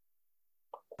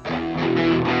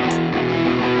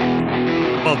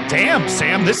Well, damn,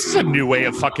 Sam, this is a new way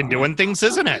of fucking doing things,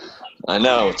 isn't it? I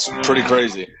know, it's pretty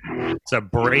crazy. It's a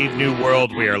brave new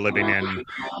world we are living in.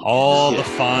 All the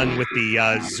fun with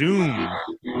the Zoom.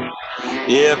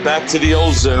 Yeah, back to the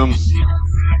old Zoom.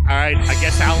 All right, I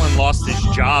guess Alan lost his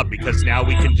job because now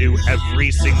we can do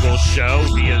every single show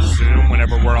via Zoom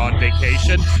whenever we're on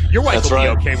vacation. Your wife will be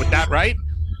okay with that, right?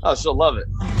 Oh, she'll love it.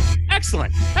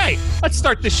 Excellent. Hey, let's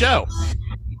start the show.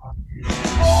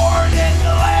 Born in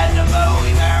the land of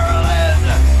Bowie, Maryland.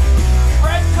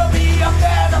 Bred to be a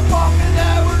fan of fucking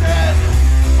Everton.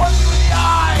 Punch you in the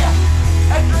eye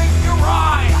and drink your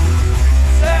rye.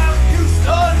 Sam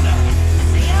Houston.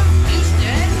 Sam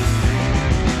Houston?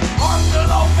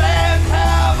 Arsenal fans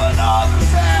have another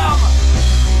Sam.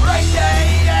 Right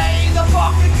day, the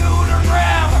fucking Gooner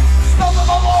Graham. Stump of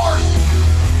the Lord.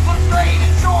 Look straight in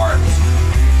shorts.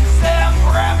 Sam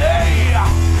Graham, hey.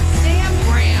 Sam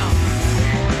Graham.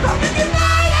 Fucking United!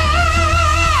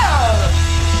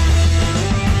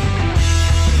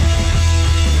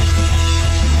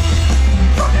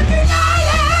 Fucking United!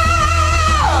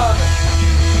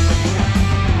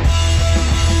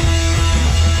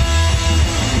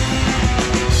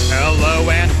 Hello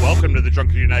and welcome to the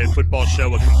Drunken United Football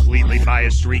Show, a completely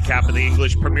biased recap of the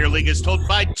English Premier League as told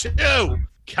by two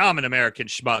common American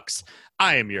schmucks.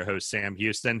 I am your host, Sam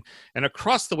Houston, and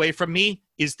across the way from me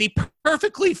is the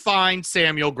perfectly fine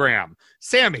Samuel Graham.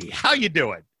 Sammy, how you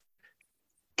doing?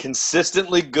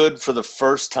 Consistently good for the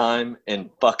first time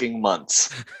in fucking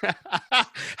months.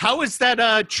 How was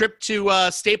that trip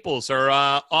to Staples or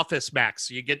Office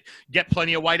Max? You get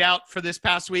plenty of whiteout for this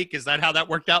past week? Is that how that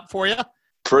worked out for you?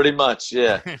 Pretty much,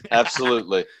 yeah.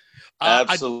 Absolutely.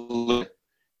 Absolutely.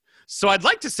 So I'd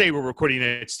like to say we're recording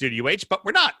at Studio H, but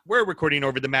we're not. We're recording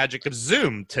over the magic of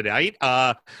Zoom tonight.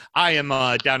 I am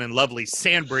down in lovely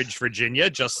Sandbridge, Virginia,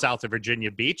 just south of Virginia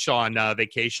Beach on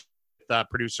vacation with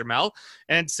producer Mel.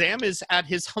 And Sam is at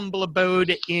his humble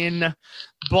abode in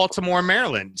Baltimore,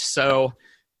 Maryland. So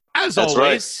as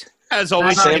always,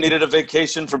 Sam needed a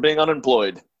vacation for being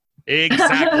unemployed.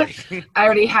 Exactly. I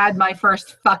already had my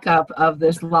first fuck up of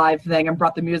this live thing and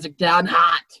brought the music down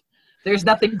hot. There's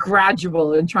nothing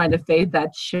gradual in trying to fade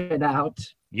that shit out.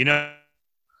 You know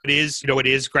it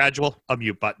is gradual? A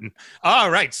mute button. All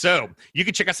right, so you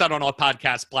can check us out on all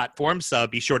podcast platforms.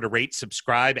 Be sure to rate,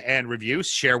 subscribe, and review.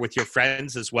 Share with your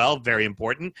friends as well. Very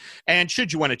important. And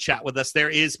should you want to chat with us,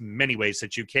 there is many ways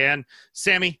that you can.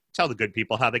 Sammy, tell the good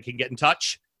people how they can get in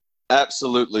touch.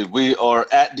 Absolutely. We are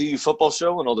at DU Football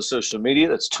Show on all the social media.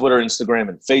 That's Twitter, Instagram,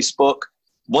 and Facebook.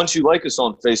 Once you like us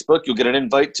on Facebook, you'll get an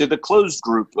invite to the closed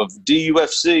group of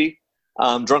DUFC,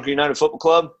 Drunken United Football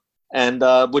Club, and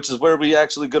which is where we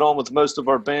actually get on with most of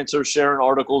our banter, sharing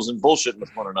articles, and bullshitting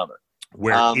with one another.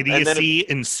 Where idiocy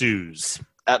ensues.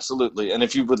 Absolutely. And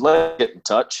if you would like to get in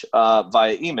touch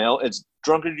via email, it's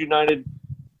drunkenunited.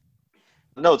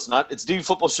 No, it's not. It's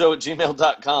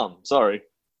dufootballshow@gmail.com. Sorry.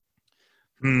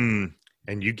 And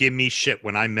you give me shit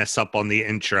when I mess up on the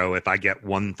intro if I get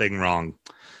one thing wrong.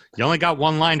 You only got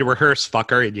one line to rehearse,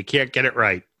 fucker, and you can't get it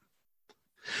right.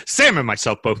 Sam and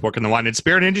myself both work in the wine and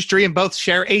spirit industry and both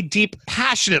share a deep,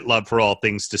 passionate love for all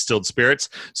things distilled spirits.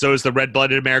 So as the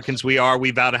red-blooded Americans we are,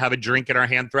 we vow to have a drink in our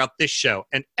hand throughout this show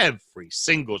and every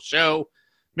single show.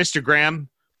 Mr. Graham,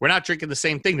 we're not drinking the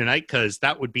same thing tonight because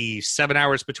that would be 7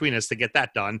 hours between us to get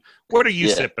that done. What are you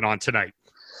sipping on tonight?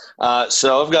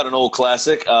 So I've got an old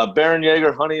classic, Baron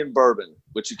Jaeger Honey and Bourbon,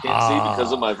 which you can't see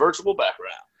because of my virtual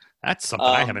background. That's something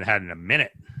I haven't had in a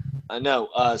minute. I know.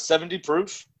 70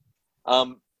 proof,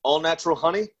 all natural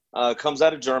honey, comes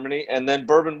out of Germany, and then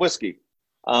bourbon whiskey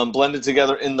blended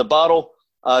together in the bottle.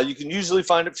 You can usually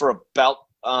find it for about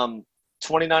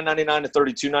 $29.99 to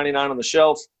 $32.99 on the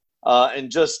shelf, and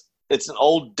just it's an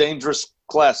old dangerous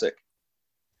classic.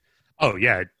 Oh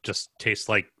yeah, it just tastes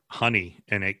like honey,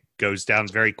 and it goes down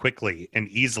very quickly and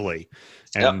easily,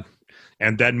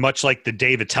 and then much like the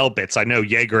David Talbots, I know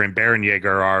Jaeger and Baron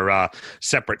Jaeger are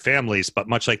separate families, but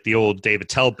much like the old David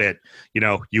Talbot,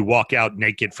 you walk out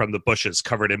naked from the bushes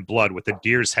covered in blood with a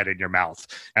deer's head in your mouth,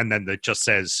 and then it just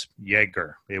says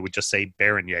Jaeger. It would just say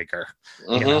Baron Jaeger.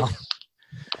 Mm-hmm.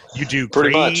 You do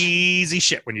Pretty crazy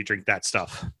shit when you drink that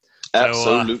stuff.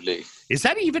 Absolutely. So, is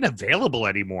that even available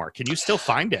anymore? Can you still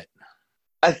find it?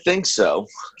 I think so.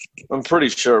 I'm pretty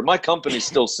sure. My company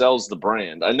still sells the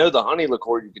brand. I know the honey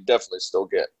liqueur you could definitely still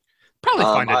get. Probably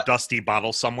find a dusty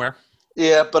bottle somewhere.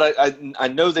 Yeah, but I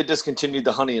know they discontinued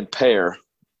the honey and pear,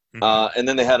 and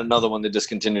then they had another one they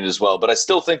discontinued as well. But I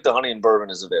still think the honey and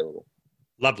bourbon is available.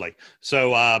 Lovely.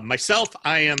 So myself,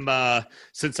 I am,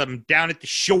 since I'm down at the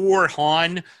shore,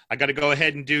 Han, I got to go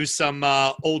ahead and do some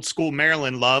old school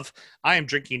Maryland love. I am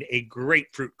drinking a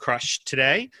grapefruit crush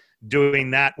today,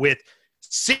 doing that with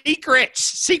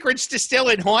Secrets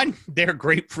Distilling, Han. Their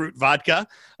grapefruit vodka.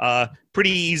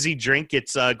 Pretty easy drink.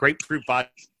 It's grapefruit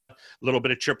vodka, a little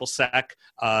bit of triple sec.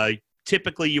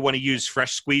 Typically, you want to use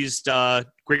fresh squeezed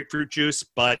grapefruit juice,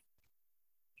 but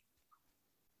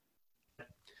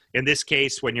in this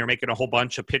case, when you're making a whole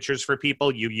bunch of pitchers for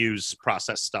people, you use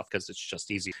processed stuff because it's just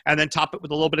easy. And then top it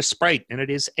with a little bit of Sprite, and it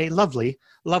is a lovely,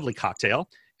 lovely cocktail.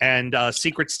 And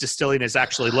Secrets Distilling is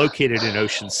actually located in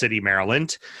Ocean City,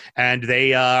 Maryland. And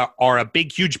they are a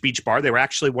big, huge beach bar. They were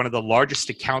actually one of the largest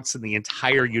accounts in the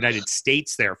entire United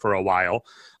States there for a while,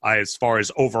 as far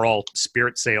as overall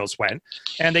spirit sales went.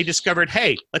 And they discovered,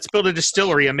 hey, let's build a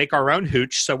distillery and make our own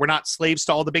hooch so we're not slaves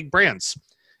to all the big brands.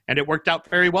 And it worked out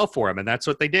very well for them, and that's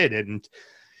what they did. And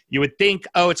you would think,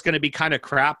 oh, it's going to be kind of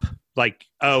crap. Like,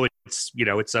 oh,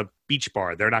 it's a beach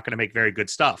bar. They're not going to make very good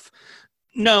stuff.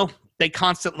 No, they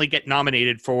constantly get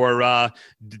nominated for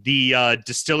the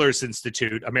Distillers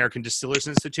Institute, American Distillers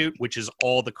Institute, which is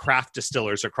all the craft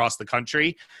distillers across the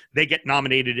country. They get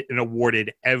nominated and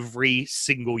awarded every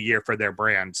single year for their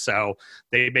brand. So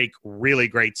they make really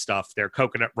great stuff. Their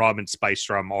coconut rum and spice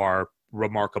rum are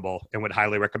remarkable and would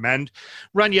highly recommend.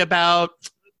 Run you about,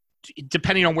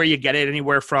 depending on where you get it,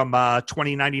 anywhere from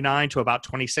 $20.99 to about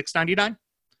 $26.99.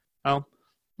 Oh,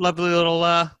 lovely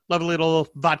little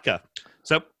vodka.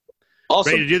 So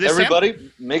Awesome. ready to do this, everybody,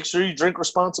 Sam? Make sure you drink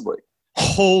responsibly.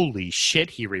 Holy shit,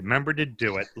 he remembered to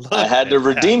do it. Look I had to at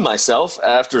redeem myself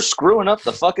after screwing up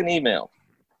the fucking email.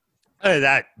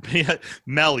 that.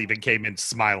 Mel even came in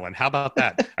smiling. How about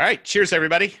that? All right, cheers,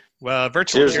 everybody.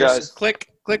 Virtual Cheers, guys. Click,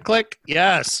 click, click.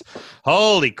 Yes.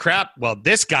 Holy crap. Well,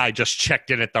 this guy just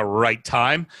checked in at the right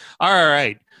time. All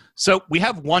right. So we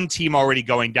have one team already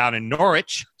going down in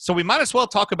Norwich, so we might as well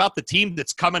talk about the team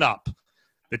that's coming up.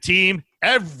 The team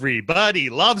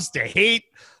everybody loves to hate,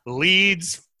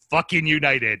 Leeds fucking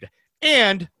United.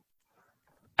 And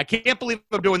I can't believe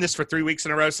I'm doing this for 3 weeks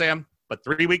in a row, Sam, but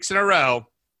 3 weeks in a row,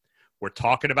 we're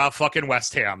talking about fucking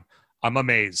West Ham. I'm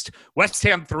amazed. West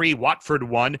Ham 3, Watford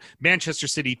 1, Manchester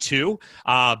City 2,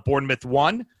 Bournemouth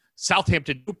 1,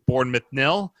 Southampton 2, Bournemouth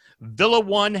 0, Villa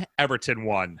 1, Everton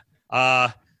 1.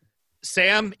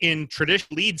 Sam, in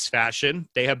traditional Leeds fashion,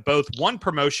 they have both won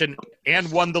promotion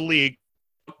and won the league,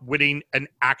 winning an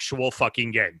actual fucking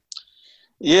game.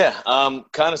 Yeah,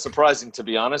 kind of surprising, to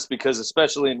be honest, because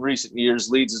especially in recent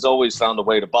years, Leeds has always found a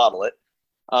way to bottle it.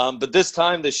 But this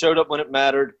time they showed up when it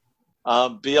mattered.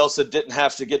 Bielsa didn't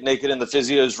have to get naked in the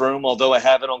physio's room, although I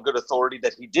have it on good authority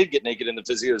that he did get naked in the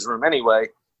physio's room anyway,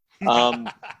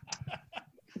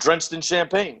 drenched in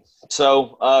champagne.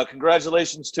 So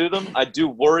congratulations to them. I do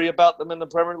worry about them in the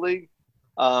Premier League.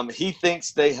 He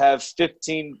thinks they have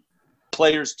 15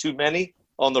 players too many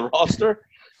on the roster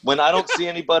when I don't see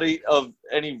anybody of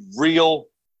any real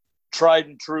tried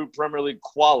and true Premier League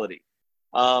quality.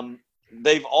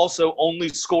 They've also only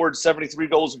scored 73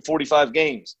 goals in 45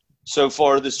 games so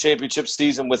far this championship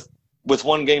season with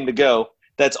one game to go.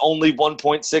 That's only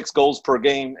 1.6 goals per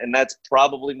game, and that's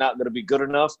probably not going to be good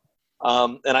enough.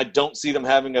 And I don't see them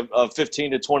having a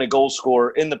 15 to 20 goal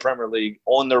scorer in the Premier League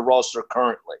on their roster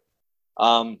currently.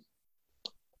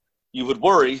 You would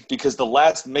worry because the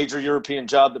last major European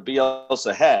job that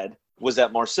Bielsa had was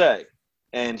at Marseille,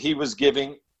 and he was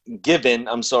given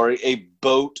a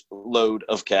boatload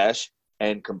of cash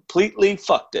and completely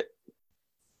fucked it.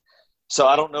 So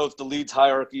I don't know if the Leeds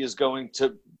hierarchy is going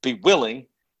to be willing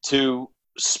to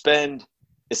spend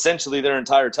essentially their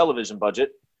entire television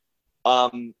budget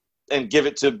and give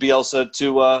it to Bielsa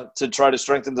to try to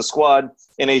strengthen the squad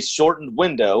in a shortened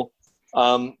window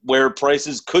where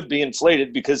prices could be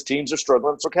inflated because teams are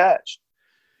struggling for cash.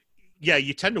 Yeah,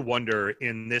 you tend to wonder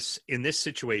in this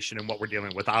situation and what we're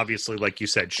dealing with. Obviously, like you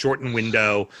said, shortened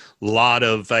window, lot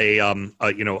of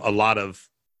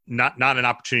not an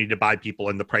opportunity to buy people,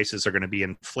 and the prices are going to be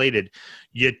inflated.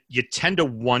 You tend to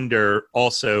wonder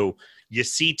also. You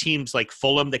see teams like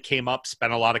Fulham that came up,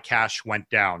 spent a lot of cash, went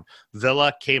down.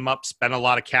 Villa came up, spent a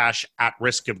lot of cash, at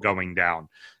risk of going down.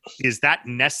 Is that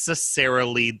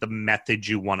necessarily the method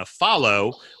you want to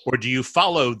follow, or do you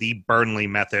follow the Burnley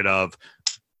method of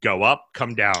go up,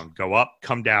 come down, go up,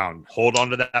 come down, hold on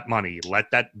to that money, let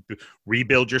that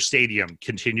rebuild your stadium,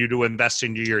 continue to invest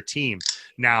into your team?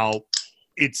 Now,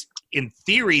 it's in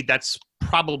theory, that's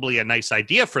probably a nice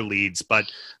idea for Leeds,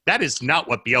 but that is not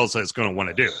what Bielsa is going to want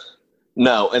to do.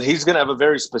 No, and he's going to have a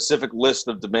very specific list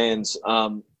of demands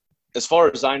as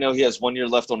far as I know, he has 1 year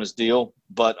left on his deal.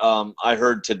 But I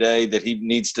heard today that he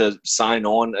needs to sign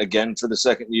on again for the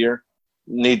second year,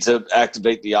 needs to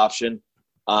activate the option.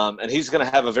 And he's going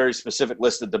to have a very specific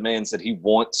list of demands that he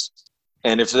wants.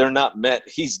 And if they're not met,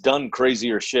 he's done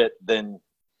crazier shit than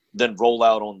roll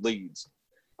out on Leeds.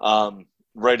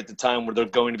 Right at the time where they're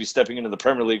going to be stepping into the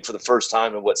Premier League for the first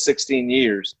time in 16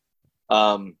 years,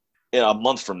 a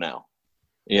month from now,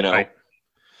 Right.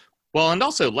 Well, and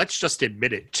also let's just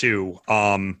admit it too,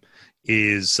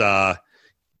 is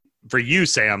for you,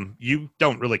 Sam, you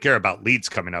don't really care about Leeds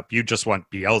coming up. You just want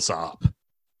Bielsa up.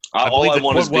 All I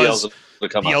want is Bielsa to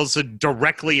come up. Bielsa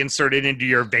directly inserted into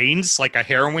your veins like a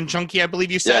heroin junkie, I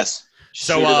believe you said. Yes.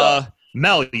 So,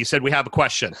 Mel, you said we have a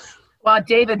question. Well,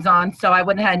 David's on, so I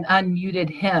went ahead and unmuted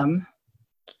him.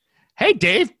 Hey,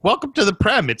 Dave, welcome to the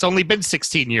Prem. It's only been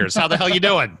 16 years. How the hell you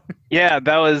doing? Yeah,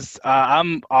 that was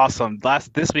I'm awesome.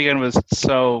 This weekend was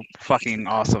so fucking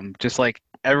awesome. Just like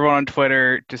everyone on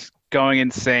Twitter just going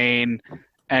insane,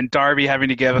 and Darby having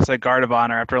to give us a guard of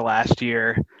honor after last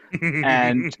year,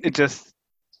 and it just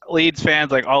Leeds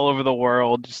fans like all over the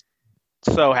world just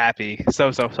so happy,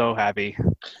 so happy.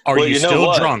 Are you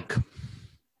still drunk?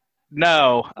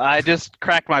 No, I just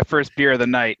cracked my first beer of the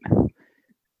night.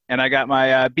 And I got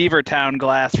my Beavertown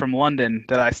glass from London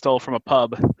that I stole from a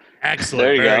pub. Excellent.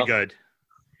 There you Very go. good.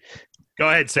 Go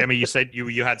ahead, Sammy. You said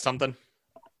you had something?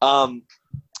 No,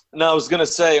 I was going to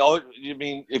say,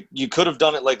 you could have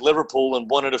done it like Liverpool and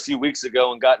won it a few weeks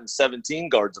ago and gotten 17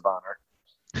 guards of honor.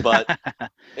 But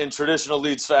in traditional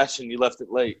Leeds fashion, you left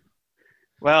it late.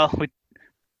 Well,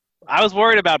 I was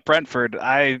worried about Brentford.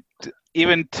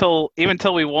 Even till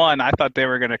we won, I thought they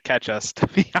were going to catch us, to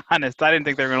be honest. I didn't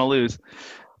think they were going to lose.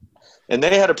 And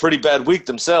they had a pretty bad week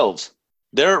themselves.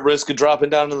 They're at risk of dropping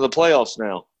down into the playoffs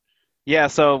now. Yeah,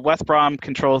 so West Brom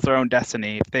controls their own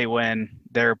destiny. If they win,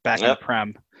 they're back in the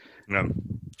Prem. Yeah. And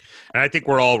I think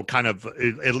we're all kind of,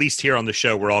 at least here on the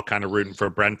show, we're all kind of rooting for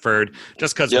Brentford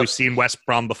just because we've seen West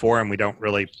Brom before and we don't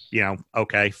really,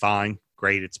 okay, fine,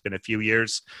 great. It's been a few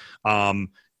years.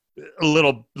 A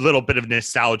little bit of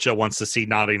nostalgia wants to see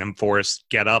Nottingham Forest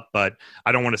get up, but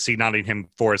I don't want to see Nottingham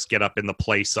Forest get up in the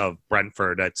place of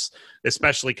Brentford. It's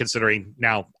especially considering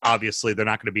now, obviously, they're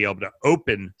not going to be able to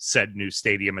open said new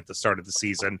stadium at the start of the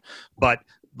season. But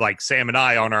like Sam and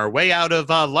I on our way out of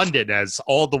London, as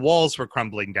all the walls were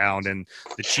crumbling down and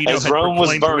the Cheeto had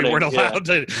proclaimed we weren't allowed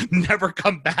to never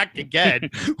come back again,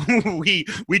 we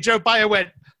drove by and went,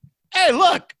 "Hey,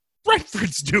 look,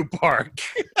 Brentford's new park."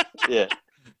 Yeah.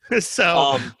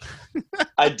 So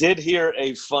I did hear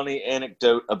a funny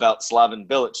anecdote about Slaven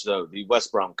Bilic, though, the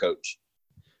West Brom coach.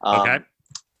 Okay.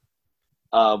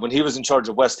 When he was in charge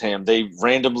of West Ham, they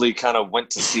randomly kind of went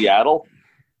to Seattle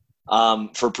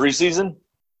for preseason.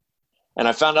 And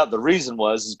I found out the reason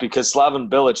is because Slaven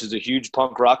Bilic is a huge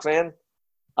punk rock fan.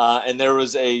 And there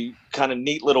was a kind of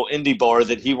neat little indie bar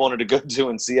that he wanted to go to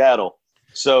in Seattle.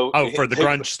 So for the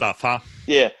grunge stuff, huh?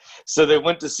 Yeah. So they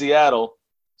went to Seattle.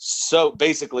 So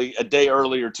basically a day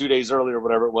earlier, 2 days earlier,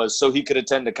 whatever it was, so he could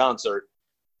attend a concert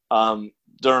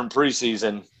during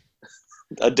preseason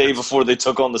a day before they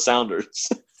took on the Sounders.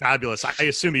 Fabulous. I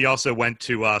assume he also went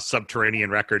to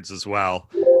Subterranean Records as well,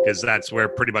 because that's where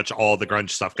pretty much all the grunge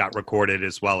stuff got recorded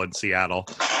as well in Seattle.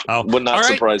 Would not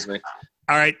surprise me.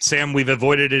 All right, Sam, we've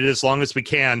avoided it as long as we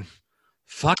can.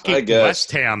 Fucking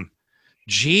West Ham.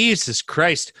 Jesus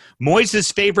Christ.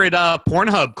 Moyes' favorite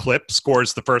Pornhub clip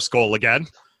scores the first goal again.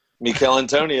 Mikel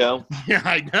Antonio. Yeah,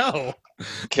 I know.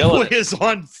 Killing Boy is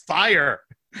on fire.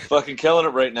 Fucking killing it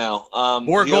right now.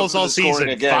 4 goals all season,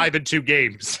 again. 5 in 2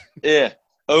 games. Yeah.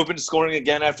 Open scoring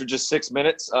again after just 6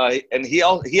 minutes. And he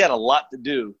had a lot to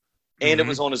do, and it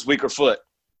was on his weaker foot.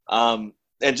 And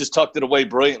just tucked it away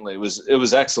brilliantly. It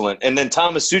was excellent. And then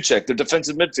Thomas Souček, the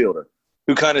defensive midfielder,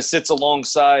 who kind of sits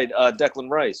alongside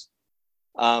Declan Rice.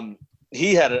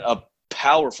 He had a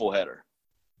powerful header.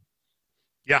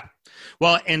 Yeah.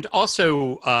 Well, and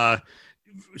also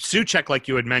Souček, like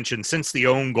you had mentioned, since the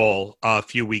own goal a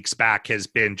few weeks back has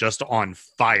been just on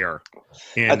fire.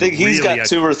 And I think he's got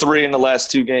 2 or 3 in the last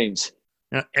 2 games.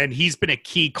 And he's been a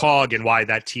key cog in why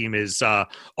that team is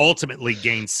ultimately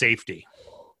gained safety.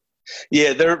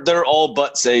 Yeah, they're all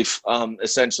but safe,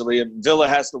 essentially. And Villa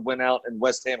has to win out, and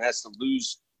West Ham has to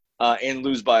lose and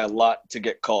lose by a lot to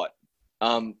get caught.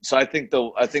 So I think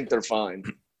they're fine.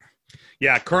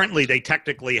 Yeah, currently they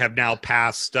technically have now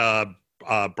passed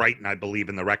Brighton, I believe,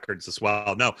 in the records as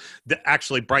well. No,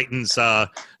 actually, Brighton's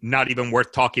not even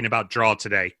worth talking about draw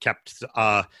today.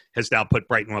 Has now put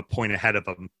Brighton a point ahead of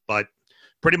them. But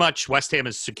pretty much West Ham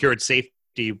has secured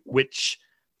safety, which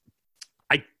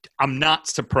I'm not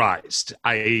surprised.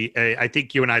 I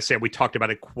think you and I said we talked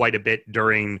about it quite a bit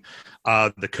during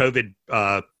the COVID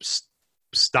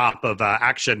stop of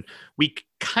action. We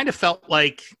kind of felt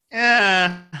like,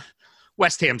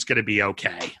 West Ham's going to be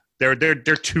okay. They're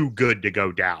too good to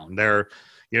go down.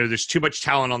 There's too much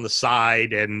talent on the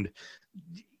side, and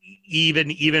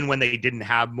even when they didn't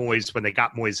have Moyes, when they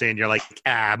got Moyes in, you're like,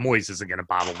 Moyes isn't going to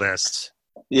bottle this.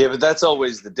 Yeah, but that's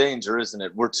always the danger, isn't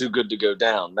it? We're too good to go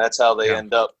down. That's how they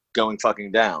end up going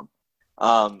fucking down.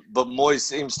 But Moyes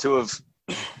seems to have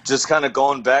just kind of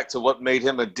gone back to what made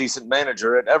him a decent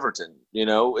manager at Everton,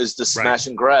 is the smash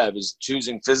and grab, is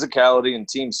choosing physicality and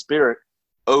team spirit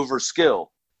over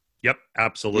skill. Yep,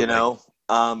 absolutely.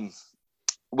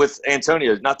 With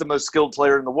Antonio, not the most skilled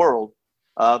player in the world,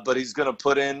 but he's going to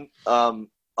put in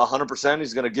 100%.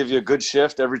 He's going to give you a good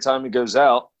shift every time he goes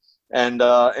out. And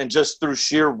just through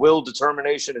sheer will,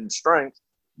 determination, and strength,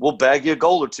 we'll bag you a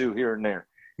goal or two here and there.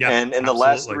 Yeah, and in the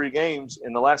last three games,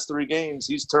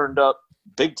 he's turned up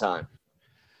big time.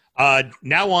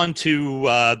 Now on to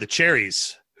the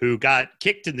Cherries, who got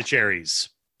kicked in the Cherries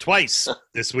twice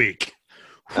this week.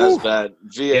 That's bad.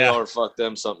 VAR fucked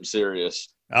them something serious.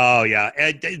 Oh, yeah.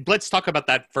 Let's talk about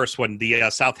that first one, the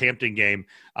Southampton game.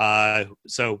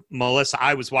 So, Melissa,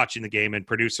 I was watching the game, and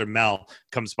producer Mel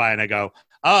comes by, and I go,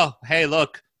 oh, hey,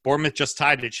 look, Bournemouth just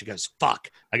tied it. She goes, fuck.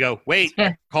 I go, wait,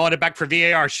 calling it back for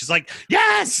VAR. She's like,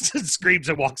 yes! And screams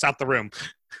and walks out the room.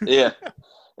 Yeah,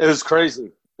 it was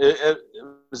crazy. It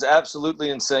was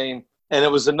absolutely insane. And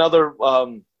it was another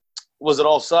was it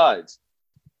offsides?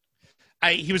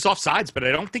 He was offsides, but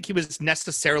I don't think he was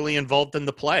necessarily involved in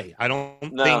the play. I don't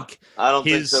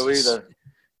think so either.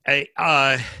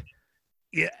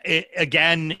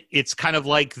 Again, it's kind of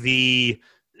like the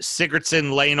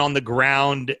Sigurdsson laying on the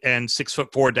ground and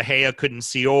 6'4" De Gea couldn't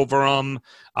see over him.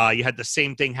 You had the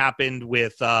same thing happened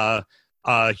with Hugo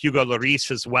Lloris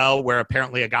as well, where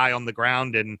apparently a guy on the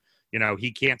ground and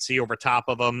he can't see over top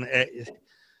of him.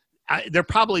 There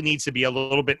probably needs to be a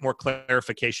little bit more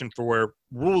clarification for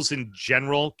rules in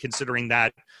general, considering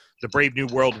that the brave new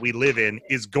world we live in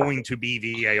is going to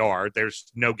be VAR. There's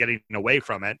no getting away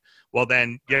from it. Well,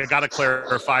 then you got to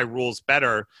clarify rules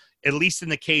better. At least in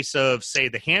the case of, say,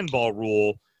 the handball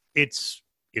rule, it's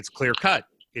clear cut.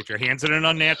 If your hand's in an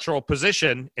unnatural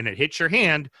position and it hits your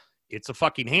hand, it's a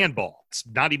fucking handball. It's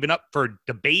not even up for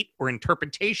debate or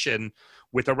interpretation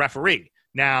with a referee.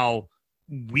 Now,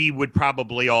 we would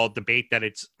probably all debate that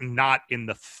it's not in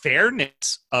the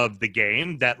fairness of the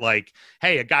game, that like,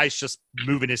 hey, a guy's just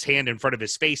moving his hand in front of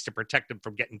his face to protect him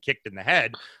from getting kicked in the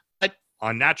head. But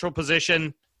unnatural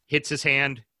position, hits his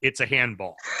hand, it's a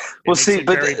handball. Well, see,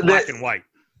 but very black and white.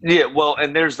 Yeah, well,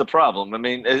 and there's the problem. I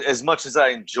mean, as much as I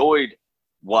enjoyed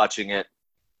watching it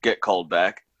get called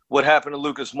back, what happened to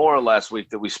Lucas Moura last week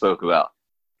that we spoke about?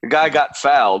 The guy got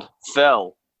fouled,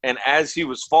 fell, and as he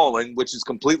was falling, which is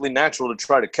completely natural to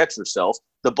try to catch yourself,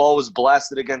 the ball was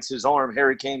blasted against his arm.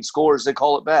 Harry Kane scores. They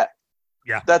call it back.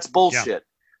 Yeah, that's bullshit.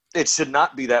 Yeah. It should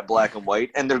not be that black and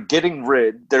white. And they're getting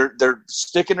rid. They're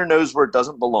sticking their nose where it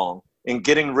doesn't belong and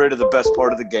getting rid of the best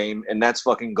part of the game, and that's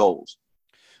fucking goals.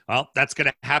 Well, that's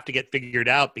going to have to get figured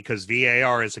out because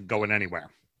VAR isn't going anywhere.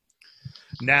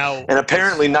 Now, and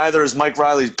apparently neither is Mike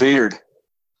Riley's beard.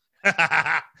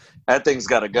 That thing's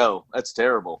got to go. That's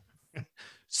terrible.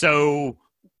 So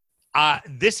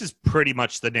this is pretty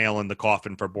much the nail in the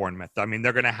coffin for Bournemouth. I mean,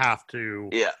 they're going to have to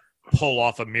pull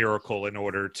off a miracle in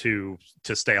order to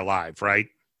stay alive, right?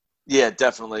 Yeah,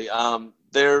 definitely.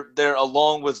 They're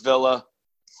along with Villa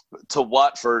to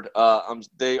Watford.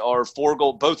 They are 4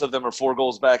 goals. Both of them are 4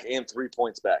 goals back and 3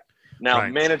 points back. Now,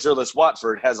 managerless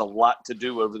Watford has a lot to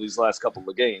do over these last couple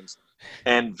of games,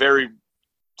 and very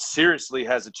seriously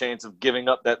has a chance of giving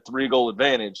up that 3-goal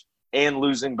advantage and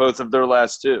losing both of their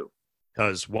last 2.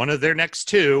 Because one of their next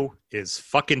 2 is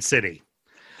fucking City.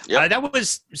 Yep. That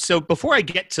was so. Before I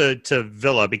get to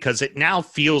Villa, because it now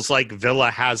feels like Villa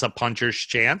has a puncher's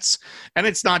chance, and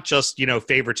it's not just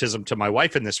favoritism to my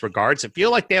wife in this regards. I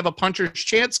feel like they have a puncher's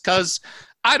chance because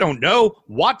I don't know.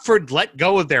 Watford let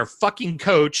go of their fucking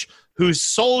coach, whose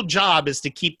sole job is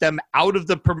to keep them out of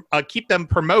keep them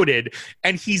promoted,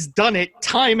 and he's done it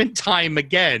time and time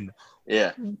again.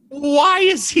 Yeah. Why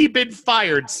has he been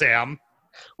fired, Sam?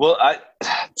 Well,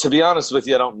 to be honest with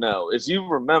you, I don't know. If you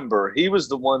remember, he was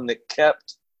the one that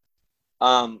kept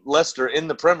Leicester in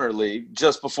the Premier League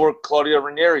just before Claudio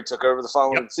Ranieri took over the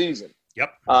following season.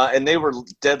 Yep. And they were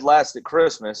dead last at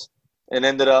Christmas and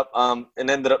ended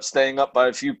up staying up by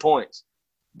a few points.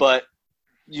 But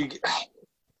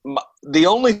the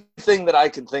only thing that I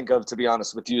can think of, to be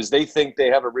honest with you, is they think they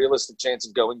have a realistic chance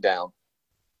of going down.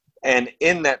 And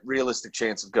in that realistic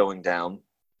chance of going down,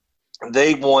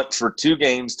 they want for 2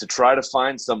 games to try to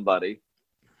find somebody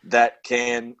that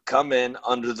can come in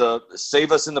under the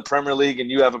save us in the Premier League and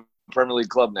you have a Premier League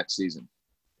club next season.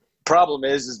 Problem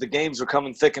is the games are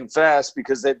coming thick and fast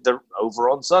because they're over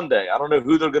on Sunday. I don't know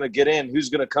who they're going to get in, who's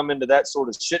going to come into that sort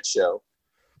of shit show,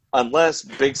 unless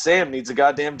Big Sam needs a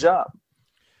goddamn job.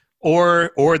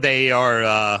 Or they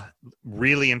are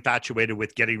really infatuated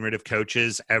with getting rid of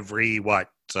coaches every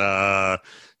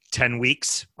 10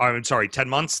 weeks. I'm sorry, 10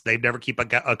 months. They've never keep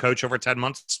a coach over 10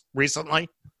 months recently.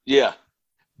 Yeah,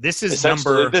 this is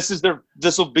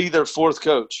This will be their 4th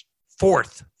coach.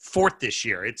 Fourth this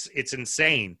year. It's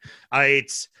insane. I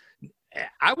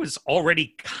was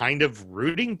already kind of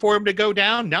rooting for him to go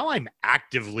down. Now I'm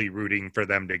actively rooting for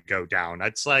them to go down.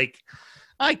 It's like,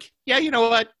 yeah, you know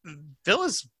what?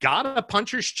 Villa's got a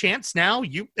puncher's chance now.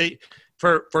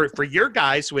 For your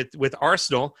guys with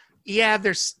Arsenal, yeah,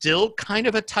 there's still kind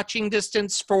of a touching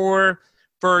distance for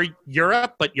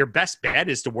Europe, but your best bet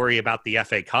is to worry about the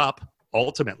FA Cup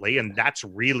ultimately, and that's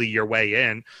really your way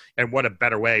in. And what a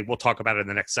better way, we'll talk about it in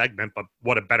the next segment, but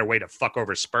what a better way to fuck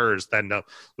over Spurs than to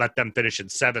let them finish in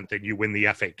 7th and you win the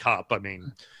FA Cup. I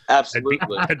mean,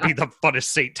 absolutely. It'd be the funnest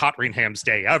St. Totteringham's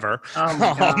day ever. Oh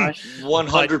my gosh.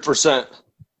 100%.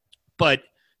 But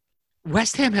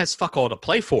West Ham has fuck all to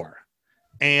play for.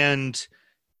 And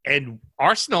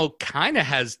Arsenal kind of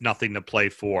has nothing to play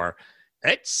for.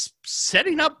 It's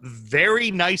setting up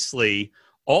very nicely.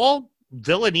 All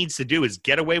Villa needs to do is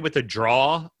get away with a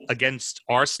draw against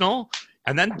Arsenal,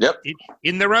 and then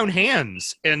in their own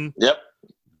hands. And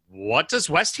what does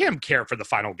West Ham care for the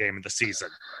final game of the season?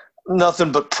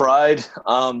 Nothing but pride.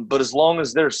 But as long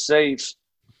as they're safe,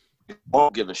 they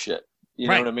won't give a shit. You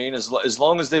know what I mean? As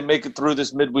long as they make it through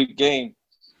this midweek game,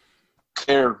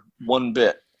 care one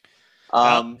bit.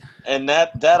 And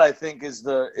that I think is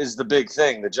the big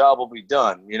thing. The job will be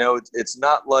done. You know, it's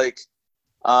not like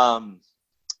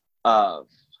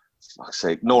fuck's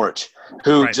sake, Norwich,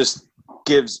 who just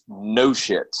gives no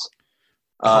shits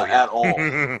at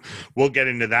all. We'll get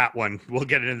into that one. We'll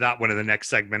get into that one in the next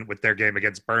segment with their game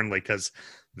against Burnley, because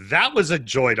that was a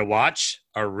joy to watch.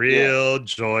 A real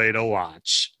joy to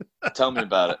watch. Tell me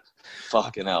about it.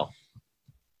 Fucking hell.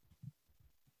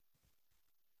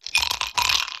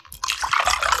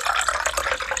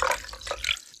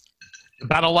 The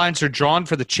battle lines are drawn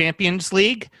for the Champions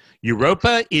League.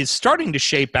 Europa is starting to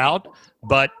shape out,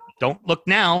 but don't look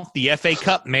now. The FA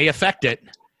Cup may affect it.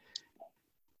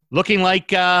 Looking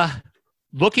like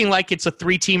it's a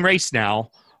 3-team race now.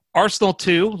 Arsenal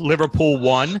 2, Liverpool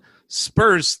 1,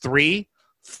 Spurs 3,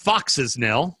 Foxes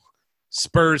 0,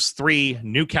 Spurs 3,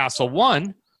 Newcastle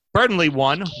 1, Burnley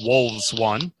 1, Wolves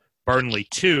 1, Burnley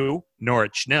 2,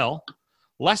 Norwich 0,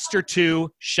 Leicester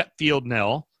 2, Sheffield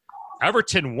 0,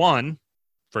 Everton 1,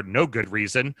 for no good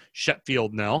reason,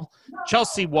 Sheffield 0,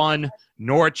 Chelsea 1,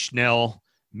 Norwich 0,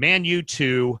 Man U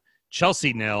 2,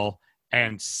 Chelsea 0,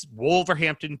 and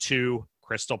Wolverhampton 2,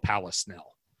 Crystal Palace 0.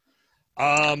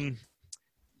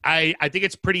 I think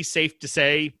it's pretty safe to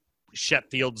say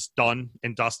Sheffield's done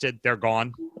and dusted. They're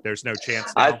gone. There's no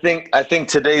chance now. I think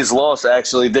today's loss,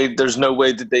 actually, there's no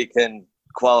way that they can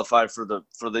qualify for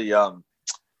the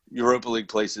Europa League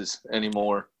places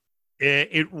anymore.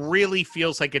 It really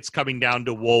feels like it's coming down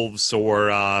to Wolves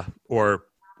or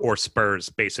Spurs,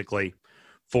 basically,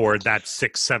 for that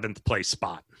 6th, 7th place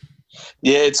spot.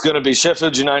 Yeah, it's going to be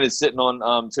Sheffield United sitting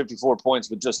on 54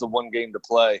 points with just the 1 game to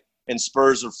play, and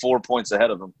Spurs are 4 points ahead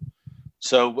of them.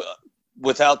 So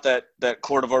without that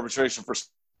court of arbitration for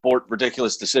sport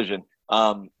ridiculous decision,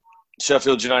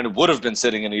 Sheffield United would have been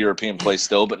sitting in a European place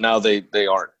still, but now they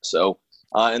aren't. So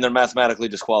and they're mathematically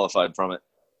disqualified from it.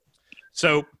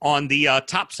 So on the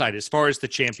top side, as far as the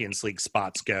Champions League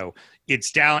spots go,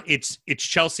 it's down. It's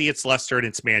Chelsea, it's Leicester, and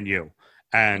it's Man U.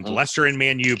 And Leicester and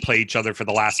Man U play each other for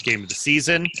the last game of the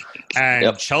season.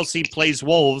 And Chelsea plays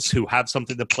Wolves, who have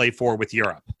something to play for with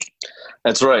Europe.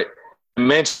 That's right.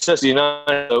 Manchester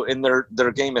United, though, in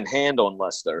their game in hand on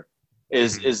Leicester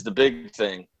is the big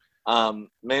thing.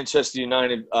 Manchester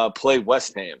United play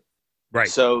West Ham. Right.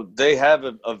 So they have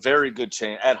a very good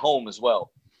chance at home as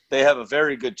well. They have a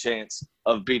very good chance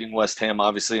of beating West Ham,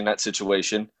 obviously, in that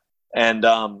situation. And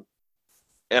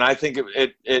I think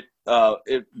it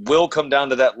will come down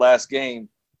to that last game.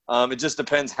 It just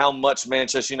depends how much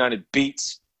Manchester United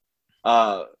beats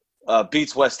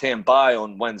West Ham by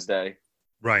on Wednesday.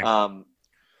 Right.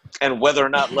 And whether or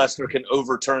not Leicester can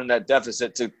overturn that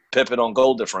deficit to pip it on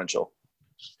goal differential.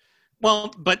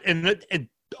 Well, but and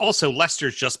also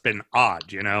Leicester's just been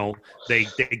odd, you know. They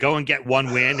go and get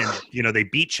one win, and you know they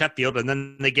beat Sheffield, and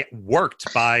then they get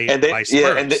worked by Spurs.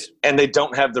 Yeah, and they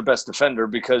don't have their best defender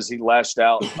because he lashed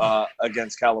out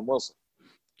against Callum Wilson.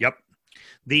 Yep.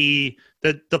 The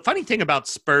funny thing about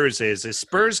Spurs is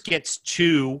Spurs gets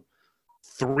 2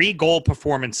 3-goal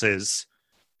performances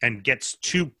and gets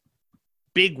 2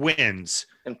 big wins.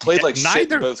 And played like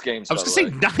shit in both games. I was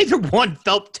going to say neither one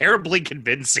felt terribly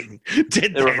convincing,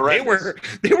 did they?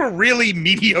 They were really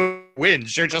mediocre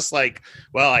wins. You're just like,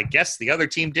 well, I guess the other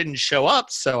team didn't show up,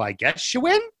 so I guess you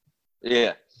win.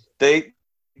 Yeah, they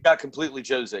got completely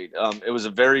Jose'd. It was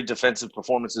a very defensive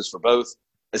performances for both,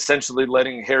 essentially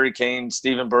letting Harry Kane,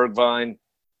 Steven Bergwijn,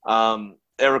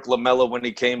 Eric Lamela when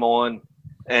he came on,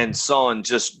 and Son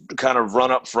just kind of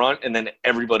run up front, and then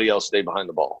everybody else stay behind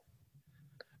the ball.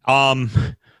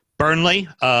 Burnley,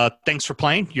 thanks for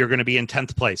playing. You're going to be in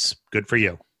 10th place. Good for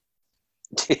you.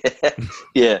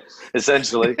 Yeah,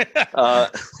 essentially.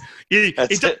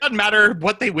 It doesn't matter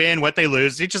what they win, what they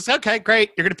lose. It's just, okay,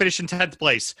 great. You're going to finish in 10th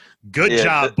place. Good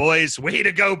job, boys. Way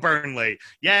to go, Burnley.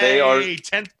 Yay, they are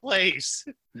 10th place.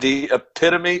 The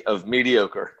epitome of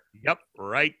mediocre. Yep,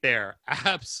 right there.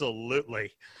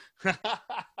 Absolutely.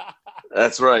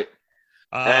 That's right.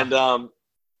 And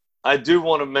I do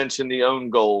want to mention the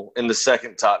own goal in the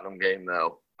second Tottenham game,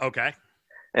 though. Okay.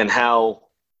 And how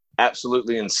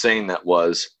absolutely insane that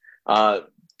was.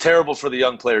 Terrible for the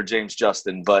young player, James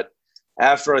Justin, but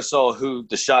after I saw who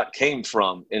the shot came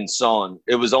from in Son,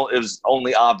 it was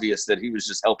only obvious that he was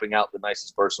just helping out the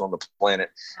nicest person on the planet.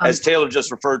 As Taylor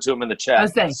just referred to him in the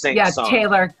chat. Saint Son.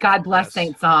 Taylor, God bless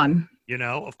Saint Son. You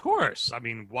know, of course. I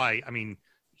mean, why? I mean,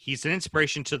 he's an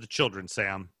inspiration to the children,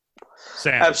 Sam.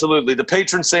 Absolutely. The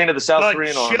patron saint of the South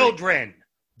Korean Army.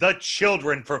 The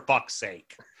children, for fuck's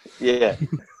sake. Yeah.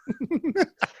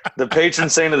 The patron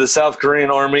saint of the South Korean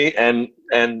Army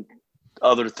and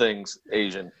other things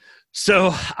Asian.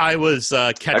 So I was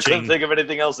catching. I couldn't think of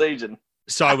anything else Asian.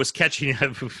 So I was catching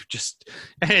just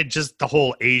the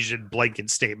whole Asian blanket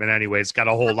statement. Anyways, got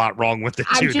a whole lot wrong with it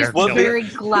too. I'm just very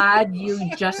glad you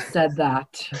just said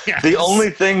that. Yes. The only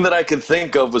thing that I could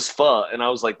think of was pho, and I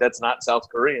was like, "That's not South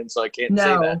Korean, so I can't say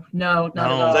that." No,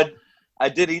 not at all. I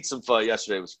did eat some pho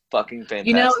yesterday. It was fucking fantastic.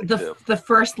 You know, the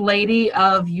first lady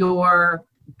of your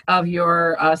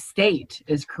state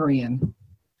is Korean.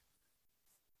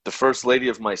 The first lady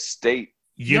of my state.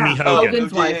 Yumi Hogan.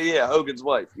 Hogan's wife. Yeah, Hogan's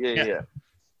wife. Yeah.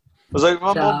 I was like,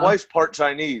 my wife's part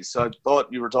Chinese, so I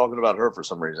thought you were talking about her for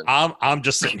some reason. I'm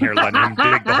just sitting here letting him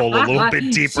dig the hole a little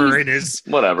bit deeper in his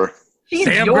whatever.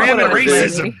 Sam Graham, the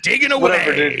racism, digging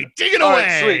away, digging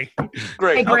away. Right, sweet.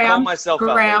 Great. Hey, Graham, I'll call myself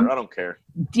out later. I don't care.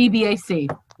 DBAC.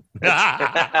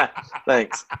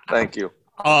 Thanks. Thank you.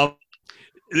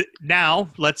 Now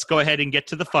let's go ahead and get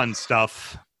to the fun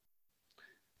stuff.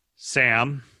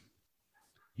 Sam,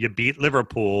 you beat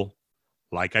Liverpool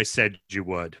like I said you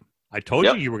would. I told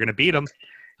you were going to beat them.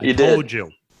 I told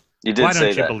you. You did. Why say don't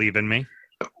you that. believe in me?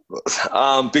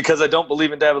 Because I don't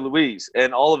believe in David Luiz,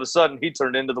 and all of a sudden he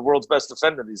turned into the world's best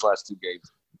defender these last 2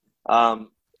 games.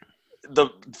 The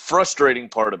frustrating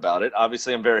part about it,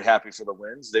 obviously, I'm very happy for the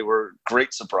wins. They were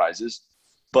great surprises,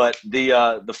 but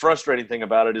the frustrating thing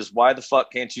about it is why the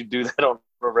fuck can't you do that on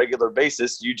a regular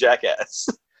basis, you jackass?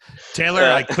 Taylor,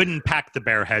 I couldn't pack the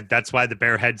Bearhead. That's why the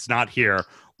Bearhead's not here.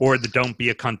 Or the Don't Be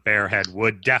a Cunt Bearhead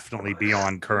would definitely be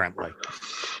on currently.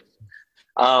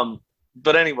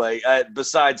 But anyway,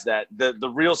 besides that, the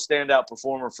real standout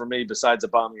performer for me, besides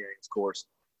Aubameyang, of course,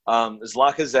 is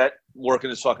Lacazette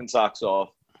working his fucking socks off,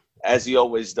 as he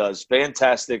always does.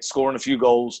 Fantastic, scoring a few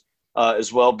goals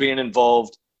as well, being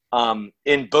involved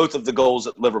in both of the goals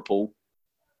at Liverpool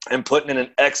and putting in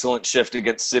an excellent shift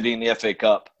against City in the FA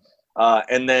Cup.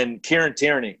 And then Kieran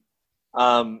Tierney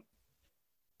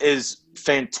is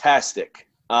fantastic.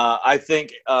 I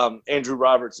think Andrew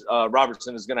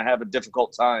Robertson is going to have a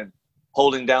difficult time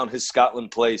holding down his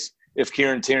Scotland place if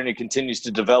Kieran Tierney continues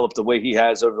to develop the way he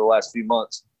has over the last few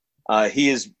months.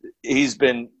 He's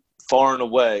been far and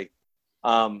away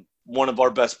one of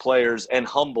our best players, and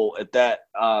humble at that.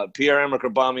 Pierre-Emerick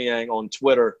Aubameyang on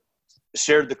Twitter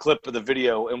shared the clip of the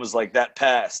video and was like, that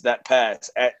pass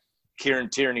at Kieran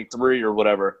Tierney 3 or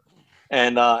whatever.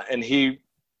 And he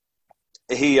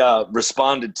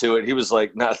responded to it. He was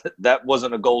like, no, that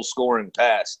wasn't a goal scoring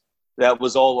pass. That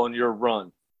was all on your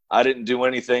run. I didn't do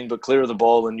anything but clear the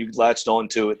ball and you latched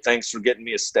onto it. Thanks for getting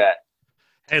me a stat.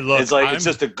 Hey, look, it's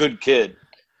just a good kid.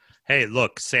 Hey,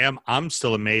 look, Sam, I'm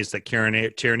still amazed that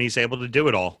Kieran Tierney's able to do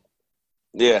it all.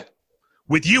 Yeah.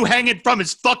 With you hanging from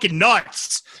his fucking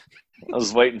nuts. I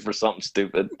was waiting for something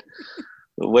stupid.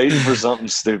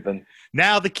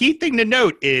 Now, the key thing to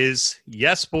note is,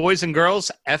 yes, boys and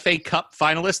girls, FA Cup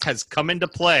finalist has come into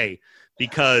play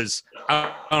because,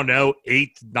 I don't know,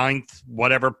 8th, 9th,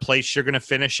 whatever place you're going to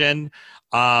finish in.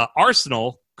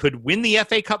 Arsenal could win the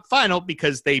FA Cup final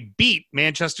because they beat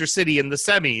Manchester City in the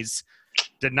semis,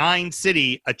 denying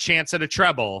City a chance at a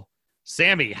treble.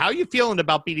 Sammy, how are you feeling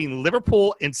about beating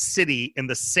Liverpool and City in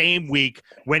the same week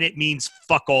when it means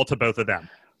fuck all to both of them?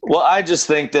 Well, I just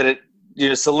think that it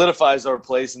solidifies our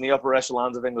place in the upper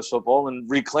echelons of English football and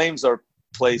reclaims our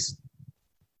place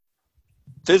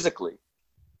physically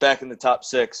back in the top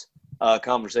 6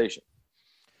 conversation.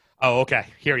 Oh, okay.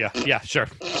 Hear ya. Yeah, sure.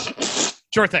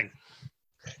 Sure thing.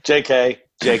 JK.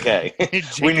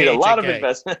 We need a lot of JK.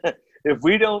 investment. If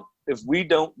we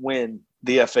don't win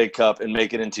the FA Cup and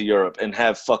make it into Europe and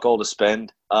have fuck all to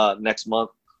spend next month,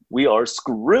 we are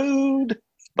screwed,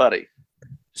 buddy.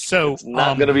 So It's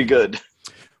not going to be good.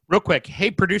 Real quick,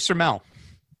 hey, producer Mel,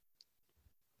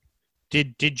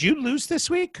 did you lose this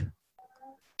week?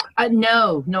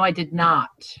 No, I did not.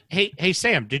 Hey,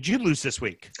 Sam, did you lose this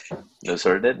week? No,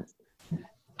 sir, it didn't.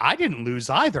 I didn't lose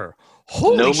either.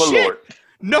 Holy No, my shit! lord.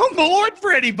 No Malort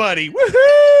for anybody.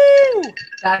 Woohoo!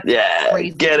 That's Yeah,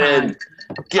 crazy get time.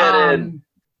 in.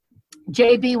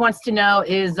 JB wants to know,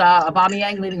 is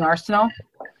Aubameyang leaving Arsenal?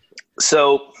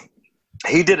 So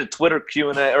he did a Twitter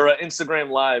Q&A or an Instagram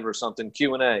Live or something,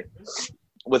 Q&A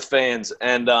with fans.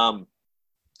 And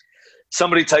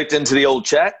somebody typed into the old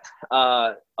chat,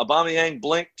 Aubameyang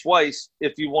blink twice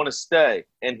if you want to stay.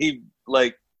 And he,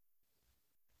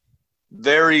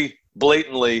 very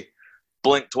blatantly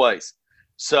blinked twice.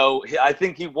 So I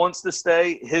think he wants to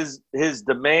stay. His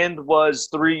demand was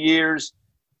 3 years,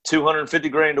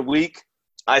 $250,000 a week.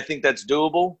 I think that's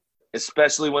doable,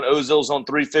 especially when Ozil's on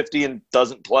 $350 and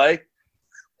doesn't play.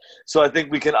 So I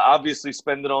think we can obviously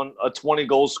spend it on a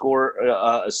 20-goal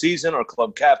scorer a season or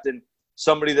club captain,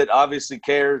 somebody that obviously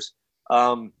cares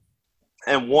and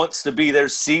wants to be there,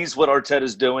 sees what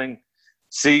Arteta's doing,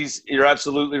 sees – you're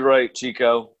absolutely right,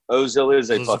 Chico. Ozil is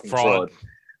a fucking fraud.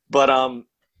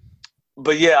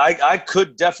 But yeah, I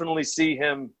could definitely see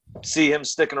him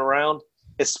sticking around,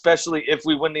 especially if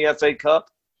we win the FA Cup,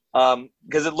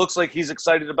 because it looks like he's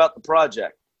excited about the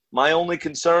project. My only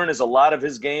concern is a lot of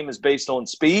his game is based on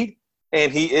speed,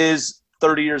 and he is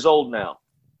 30 years old now.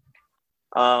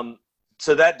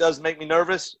 So that does make me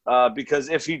nervous because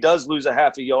if he does lose a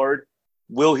half a yard,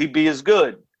 will he be as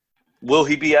good? Will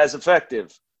he be as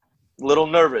effective? A little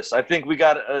nervous. I think we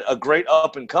got a great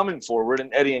up-and-coming forward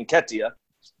in Eddie Nketiah,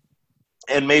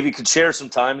 and maybe could share some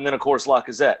time, and then, of course,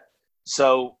 Lacazette.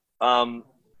 So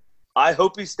I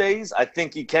hope he stays. I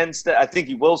think he can stay. I think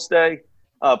he will stay.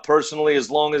 Personally,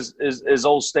 as long as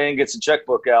old Stan gets a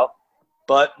checkbook out.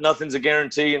 But nothing's a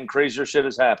guarantee, and crazier shit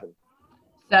has happened.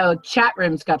 So chat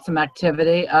room's got some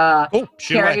activity.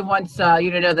 Carrie wants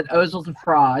you to know that Ozil's a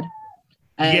fraud.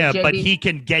 And Yeah, JB but he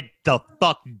can get the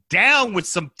fuck down with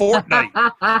some Fortnite.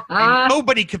 And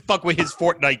nobody can fuck with his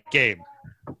Fortnite game.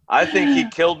 I think he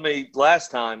killed me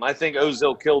last time. I think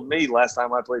Ozil killed me last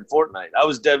time I played Fortnite. I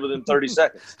was dead within 30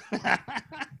 seconds.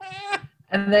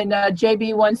 And then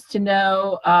JB wants to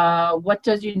know, what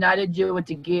does United do with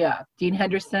De Gea? Dean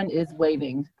Henderson is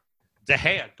waiting. De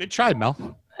Gea, good try,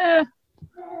 Mel.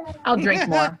 I'll drink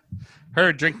more.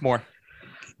 Drink more.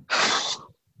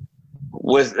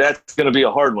 That's going to be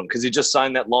a hard one because he just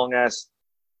signed that long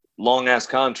ass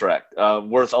contract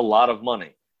worth a lot of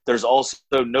money. There's also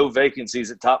no vacancies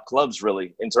at top clubs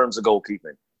really in terms of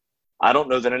goalkeeping. I don't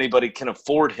know that anybody can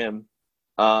afford him,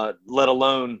 let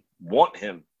alone want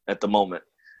him at the moment.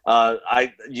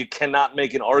 You cannot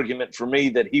make an argument for me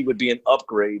that he would be an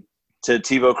upgrade to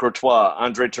Thibaut Courtois,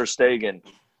 Andre Ter Stegen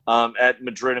at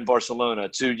Madrid and Barcelona,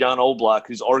 to Jan Oblak,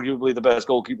 who's arguably the best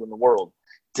goalkeeper in the world,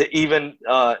 to even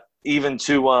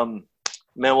to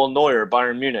Manuel Neuer,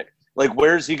 Bayern Munich. Like,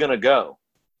 where's he going to go?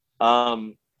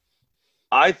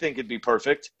 I think it'd be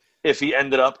perfect if he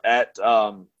ended up at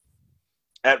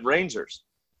Rangers,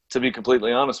 to be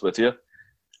completely honest with you.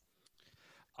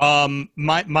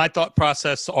 My thought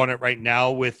process on it right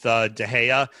now with De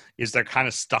Gea is they're kind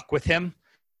of stuck with him.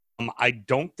 I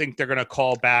don't think they're going to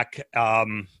call back.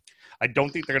 I don't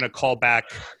think they're going to call back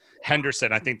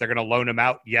Henderson. I think they're going to loan him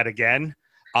out yet again.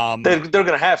 They're going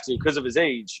to have to because of his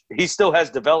age. He still has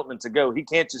development to go. He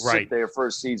can't just Right. sit there for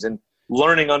a season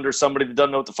learning under somebody that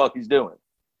doesn't know what the fuck he's doing.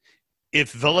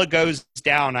 If Villa goes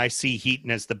down, I see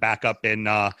Heaton as the backup in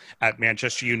at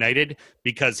Manchester United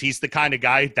because he's the kind of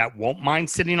guy that won't mind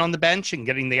sitting on the bench and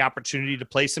getting the opportunity to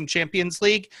play some Champions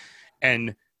League.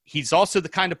 And he's also the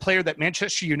kind of player that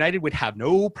Manchester United would have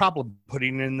no problem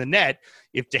putting in the net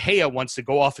if De Gea wants to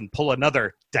go off and pull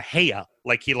another De Gea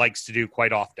like he likes to do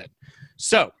quite often.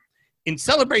 So, in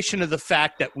celebration of the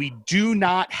fact that we do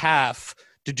not have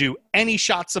to do any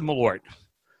shots of Malort,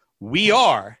 we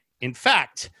are, in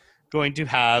fact, going to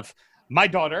have my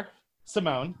daughter,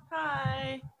 Simone,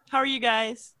 Hi. How are you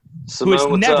guys? who has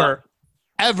Simone, what's never,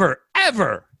 up?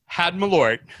 ever had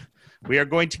Malort. We are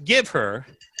going to give her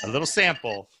a little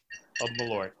sample of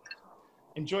Malort.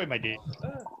 Enjoy, my dear.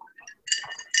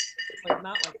 Like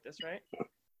not like this, right?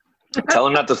 Tell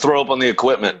him not to throw up on the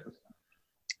equipment.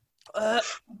 Oh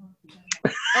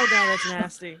god, that's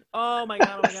nasty. Oh my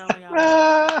god, oh my god, oh my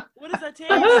god. What does that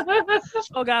taste?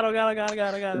 Oh god, oh god, oh god, oh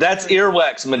god, oh god. That's oh god.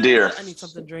 earwax, my dear. I need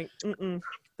something to drink.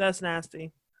 That's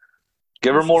nasty.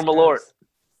 Give her more Malort.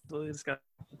 Absolutely disgusting.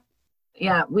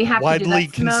 Yeah, we have to do Widely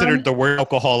that, Simone. considered the worst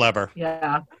alcohol ever.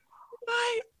 Yeah.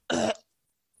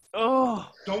 Oh.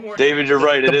 Don't worry. David, you're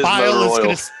right. It The is bile motor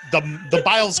is oil. gonna the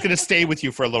bile's gonna stay with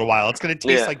you for a little while. It's gonna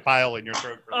taste Yeah. like bile in your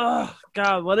throat. Oh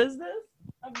god, what is this?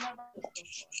 I've never heard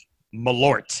this before.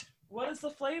 Malort. What is the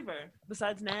flavor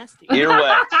besides nasty?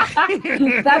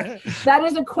 Earwax. that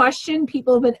is a question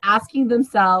people have been asking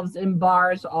themselves in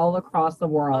bars all across the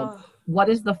world. Oh, What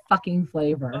is the fucking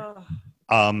flavor?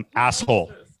 oh.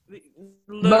 Asshole.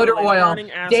 Motor Literally oil.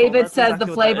 burning asshole, David that's says exactly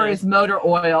the what flavor that is motor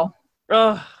oil.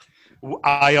 Ugh.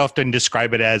 I often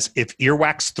describe it as if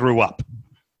earwax threw up.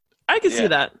 I can Yeah. see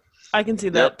that. I can see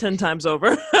that Yep. 10 times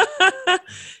over.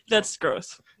 That's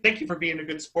gross. Thank you for being a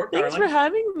good sport, Thanks for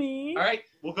having me. All right,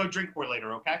 we'll go drink more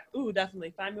later, okay? Ooh,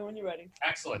 definitely. Find me when you're ready.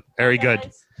 Excellent. Very good.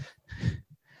 Guys.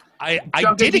 I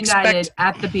Drunkard did United expect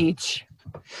at the beach.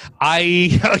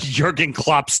 Jurgen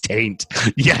Klopp's taint.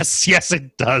 Yes,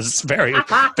 it does. Very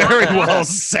well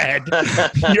said.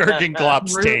 Jurgen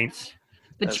Klopp's taint. Brute.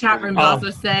 The That's chat pretty room's good. also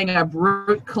saying a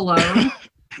brute cologne.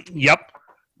 Yep.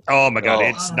 Oh my God, Oh.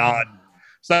 it's not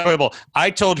available. I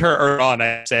told her earlier on,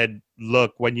 I said,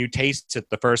 look, when you taste it,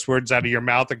 the first words out of your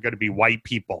mouth are going to be white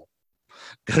people.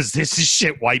 Because this is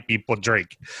shit white people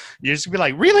drink. You're just gonna be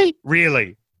like, really?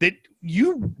 Really?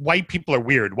 You white people are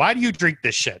weird. Why do you drink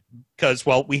this shit? Because,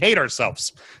 well, we hate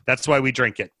ourselves. That's why we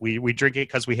drink it. We drink it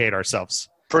because we hate ourselves.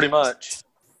 Pretty much.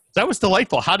 That was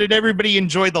delightful. How did everybody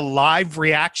enjoy the live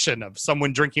reaction of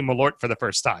someone drinking Malort for the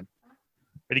first time?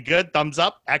 Pretty good? Thumbs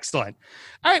up? Excellent.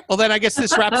 All right. Well, then I guess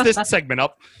this wraps this segment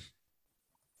up.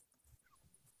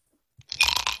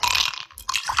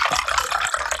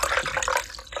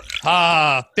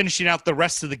 Finishing out the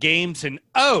rest of the games. And,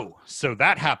 so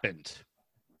that happened.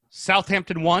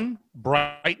 Southampton 1,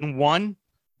 Brighton 1,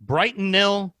 Brighton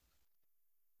 0,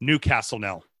 Newcastle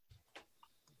 0.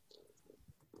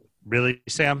 Really,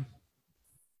 Sam?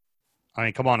 I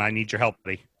mean, come on. I need your help,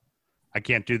 buddy. I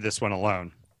can't do this one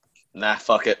alone. Nah,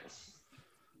 fuck it.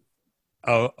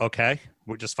 Oh, okay.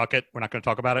 We'll just fuck it. We're not going to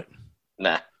talk about it?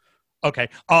 Nah. Okay.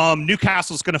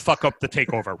 Newcastle's going to fuck up the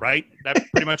takeover, right? That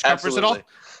pretty much covers it all? All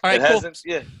Absolutely. right, It cool. hasn't.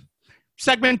 Yeah.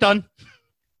 Segment done.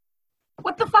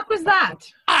 What the fuck was that?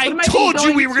 I What am I told you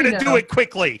going we were going to to do now? it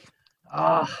quickly.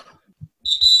 Ugh.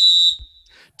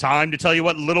 Time to tell you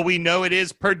what little we know. It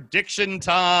is prediction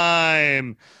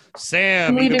time. Sam.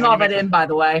 I'm leaving even all when that you in, by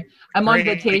the way. I'm on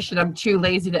Great. vacation. I'm too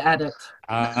lazy to edit.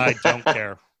 I don't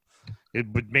care.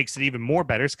 What makes it even more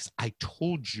better is because I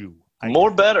told you. More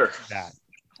better. That.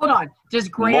 Hold on. Does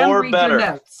Graham More read better. your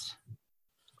notes?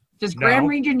 Does Graham No.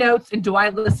 read your notes, and do I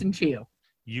listen to you?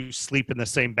 You sleep in the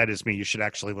same bed as me. You should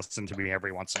actually listen to me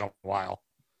every once in a while.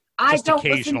 I Just don't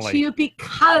listen occasionally. to you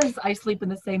because I sleep in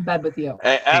the same bed with you.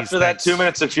 Hey, after that thanks. 2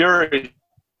 minutes of fury,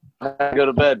 I go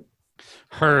to bed.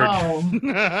 Heard. Oh,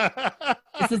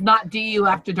 this is not DU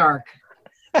After Dark.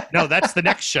 No, that's the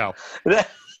next show.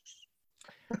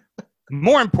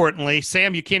 More importantly,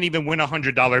 Sam, you can't even win a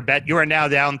 $100 bet. You are now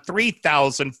down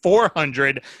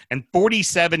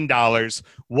 $3,447.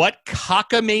 What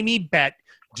cockamamie bet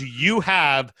do you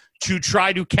have to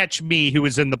try to catch me, who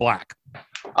is in the black?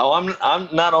 Oh, I'm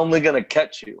not only going to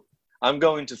catch you, I'm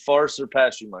going to far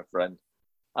surpass you, my friend.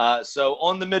 So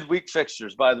on the midweek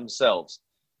fixtures by themselves,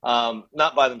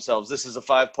 not by themselves. This is a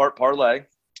 5-part parlay.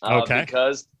 Okay.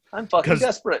 Because I'm fucking 'Cause-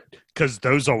 desperate. Because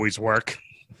those always work.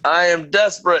 I am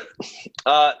desperate.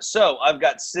 So I've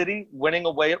got City winning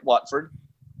away at Watford,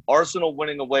 Arsenal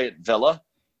winning away at Villa,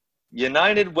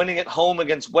 United winning at home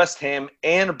against West Ham,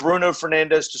 and Bruno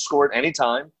Fernandes to score at any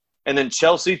time, and then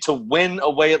Chelsea to win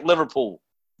away at Liverpool.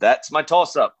 That's my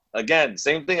toss-up. Again,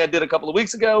 same thing I did a couple of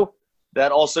weeks ago.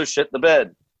 That also shit the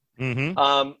bed.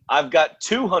 Mm-hmm. I've got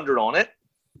 200 on it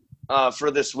for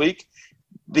this week.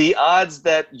 The odds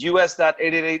that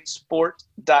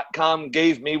us.888sport.com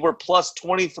gave me were plus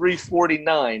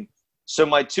 2349. So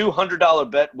my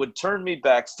 $200 bet would turn me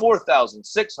back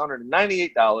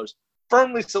 $4,698,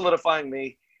 firmly solidifying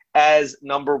me as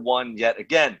number one yet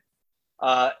again.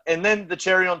 And then the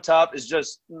cherry on top is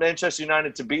just Manchester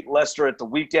United to beat Leicester at the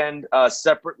weekend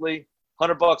separately.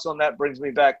 $100 on that brings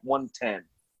me back 110.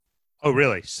 Oh,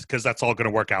 really? Because that's all going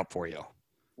to work out for you.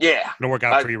 Yeah. Going to work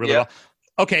out for you really well.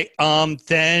 Okay.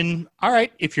 Then, all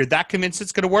right. If you're that convinced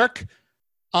it's going to work,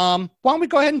 why don't we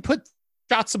go ahead and put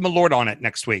shots of Malort on it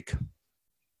next week?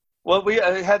 Well, we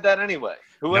had that anyway.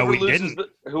 Whoever loses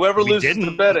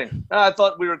the betting. I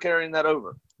thought we were carrying that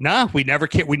over. No, we never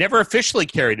officially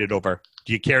carried it over.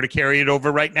 Do you care to carry it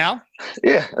over right now?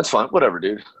 Yeah, that's fine. Whatever,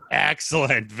 dude.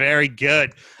 Excellent. Very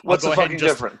good. What's the fucking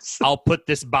difference? I'll put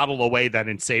this bottle away then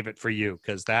and save it for you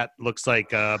because that looks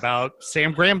like about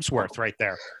Sam Graham's worth right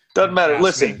there. Doesn't matter.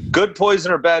 Listen, good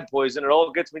poison or bad poison, it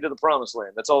all gets me to the promised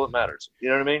land. That's all that matters. You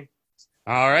know what I mean?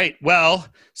 All right. Well,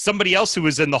 somebody else who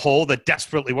is in the hole that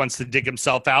desperately wants to dig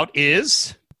himself out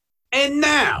is... And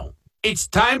now, it's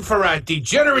time for our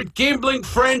degenerate gambling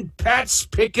friend Pat's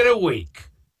Pick of the Week.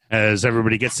 As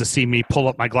everybody gets to see me pull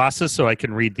up my glasses so I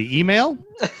can read the email.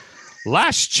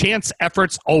 Last chance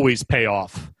efforts always pay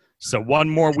off. So one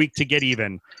more week to get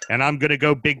even. And I'm going to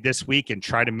go big this week and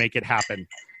try to make it happen.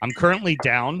 I'm currently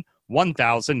down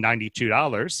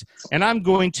 $1,092, and I'm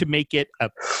going to make it a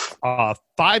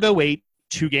 508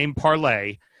 two-game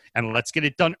parlay, and let's get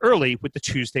it done early with the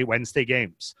Tuesday-Wednesday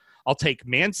games. I'll take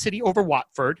Man City over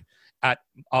Watford at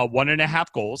 1.5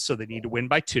 goals, so they need to win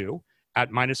by 2,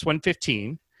 at minus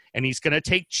 115, and he's going to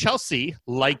take Chelsea,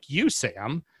 like you,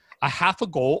 Sam, a half a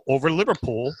goal over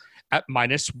Liverpool at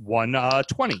minus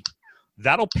 120.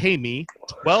 That'll pay me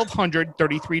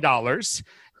 $1,233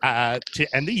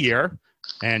 to end the year,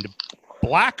 and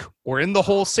black or in the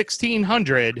hole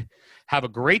 1,600. Have a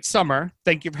great summer.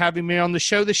 Thank you for having me on the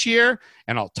show this year,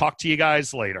 and I'll talk to you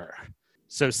guys later.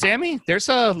 So, Sammy, there's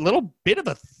a little bit of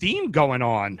a theme going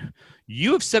on.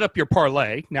 You have set up your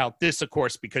parlay. Now, this, of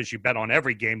course, because you bet on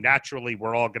every game, naturally,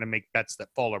 we're all going to make bets that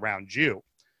fall around you.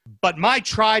 But my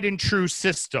tried and true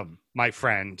system, my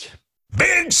friend.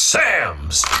 Big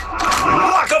Sam's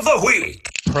Lock of the Week.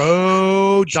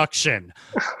 Production.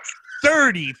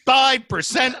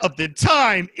 35% of the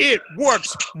time, it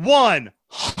works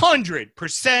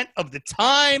 100% of the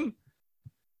time.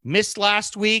 Missed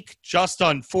last week, just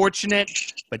unfortunate,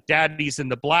 but Daddy's in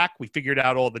the black. We figured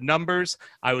out all the numbers.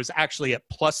 I was actually at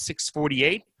plus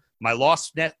 648. My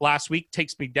loss net last week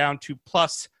takes me down to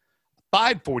plus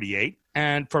 548.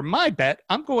 And for my bet,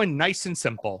 I'm going nice and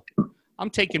simple. I'm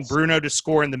taking Bruno to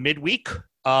score in the midweek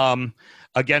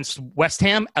against West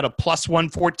Ham at a plus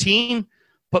 114.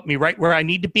 Put me right where I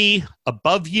need to be,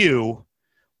 above you,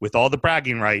 with all the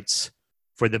bragging rights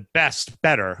for the best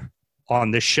better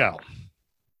on this show.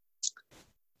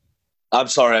 I'm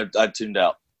sorry, I tuned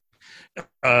out.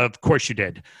 Of course you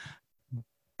did.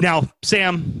 Now,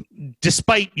 Sam,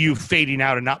 despite you fading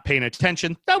out and not paying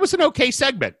attention, that was an okay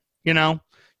segment. You know,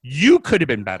 you could have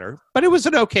been better, but it was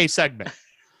an okay segment.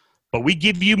 But we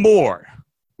give you more.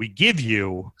 We give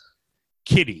you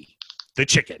Kitty the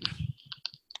chicken.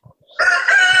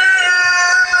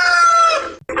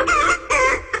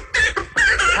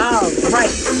 All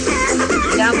right.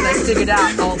 Now that I figured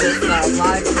out all this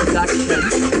live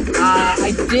production,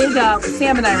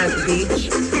 Sam and I were at the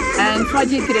beach, and so I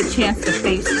did get a chance to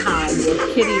FaceTime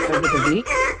with Kitty over the week,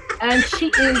 and she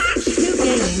is 2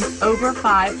 games over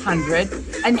 500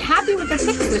 and happy with her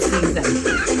picks this season.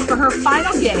 For her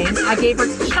final game, I gave her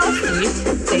Chelsea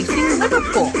facing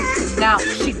Liverpool. Now,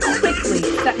 she quickly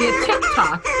sent me a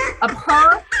TikTok of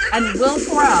her and Will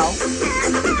Ferrell,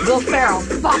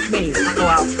 fuck me,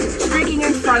 LOL, streaking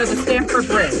in front of the Stamford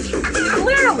Bridge.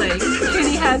 Clearly,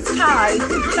 Kitty has ties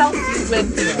to Chelsea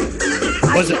Winfield.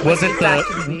 Was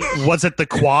it the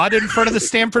quad in front of the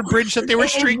Stamford Bridge that they were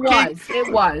streaking?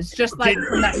 It was just like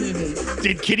from that movie.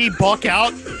 Did Kitty buck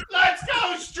out? Let's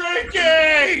go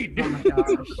streaking! Oh my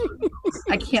gosh.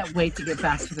 I can't wait to get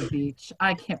back to the beach.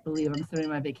 I can't believe I'm spending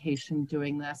my vacation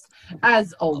doing this.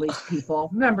 As always, people,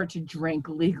 remember to drink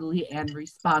legally and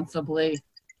responsibly.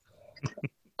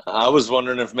 I was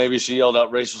wondering if maybe she yelled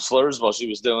out racial slurs while she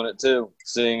was doing it too,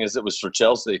 seeing as it was for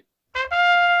Chelsea.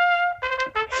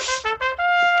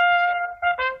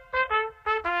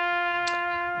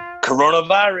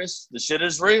 Coronavirus, the shit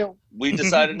is real. We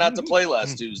decided not to play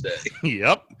last Tuesday.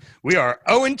 Yep. We are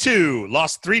 0-2.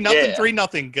 Lost 3-0,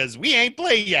 3-0 because we ain't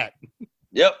played yet.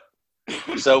 Yep.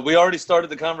 So we already started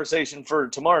the conversation for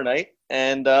tomorrow night,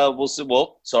 and we'll see.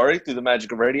 Well, sorry, through the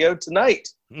magic of radio tonight.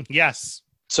 Yes.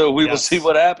 So we will Yes. see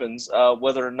what happens,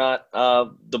 whether or not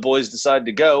the boys decide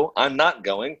to go. I'm not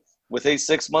going with a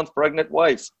 6-month pregnant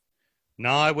wife.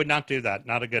 No, I would not do that.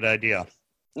 Not a good idea.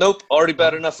 Nope, already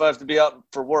bad enough I have to be out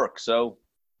for work. So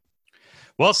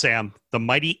Well, Sam, the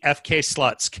mighty FK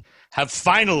Slutsk have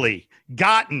finally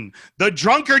gotten the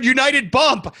Drunkard United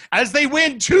bump as they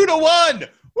win 2-1.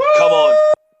 Woo!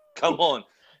 come on.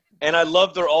 And I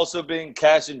love they're also being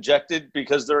cash injected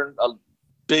because they're in a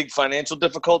big financial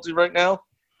difficulty right now.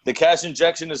 The cash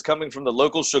injection is coming from the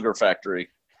local sugar factory.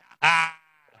 Ah,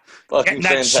 Fucking getting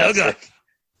that fantastic. sugar.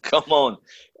 Come on.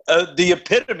 The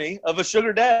epitome of a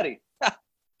sugar daddy.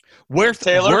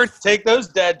 Taylor, Worth. take those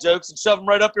dad jokes and shove them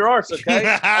right up your arse,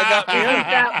 okay? I got me Is in.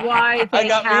 that why they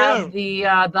got me have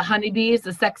out. the honeybees,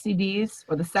 the sexy bees,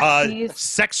 or the sex bees?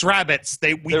 Sex rabbits. We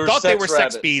They were thought they sex were sex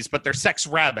rabbits. bees, but they're sex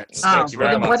rabbits. Oh, Thank you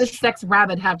very well, then what much. does sex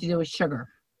rabbit have to do with sugar?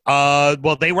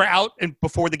 Well, they were out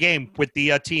before the game with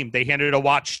the team. They handed a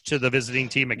watch to the visiting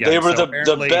team again. They were So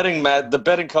the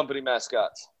betting company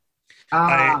mascots.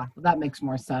 That makes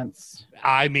more sense.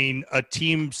 I mean, a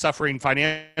team suffering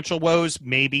financial woes,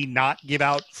 maybe not give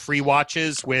out free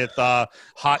watches with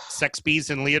hot sex bees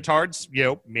and leotards. You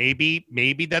know, maybe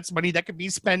that's money that could be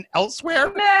spent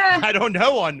elsewhere. I don't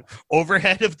know, on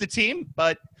overhead of the team.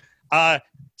 But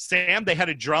Sam, they had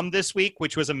a drum this week,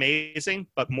 which was amazing.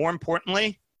 But more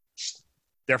importantly,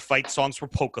 their fight songs were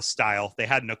polka style. They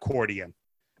had an accordion.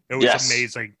 It was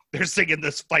amazing. They're singing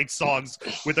this fight songs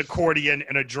with accordion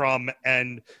and a drum,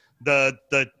 and the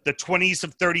 20s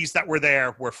and 30s that were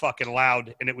there were fucking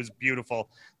loud, and it was beautiful.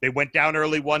 They went down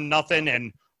early 1-0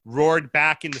 and roared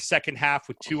back in the second half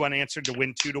with 2 unanswered to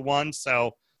win 2-1.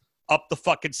 So up the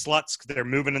fucking sluts. They're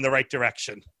moving in the right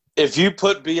direction. If you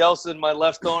put Bielsa in my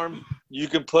left arm, you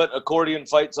can put accordion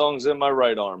fight songs in my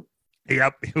right arm.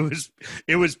 Yep,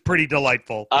 it was pretty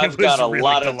delightful. I've It was got a really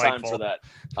lot of time delightful. for that.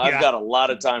 I've got a lot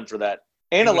of time for that.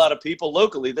 And a lot of people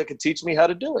locally that could teach me how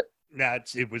to do it.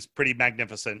 It was pretty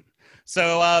magnificent.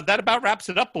 So that about wraps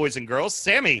it up, boys and girls.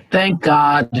 Sammy. Thank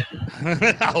God.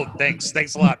 Oh, thanks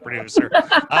a lot, producer.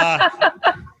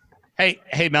 Hey,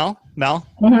 Mel.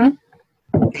 Mm-hmm.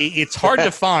 It's hard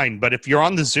to find, but if you're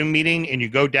on the Zoom meeting and you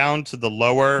go down to the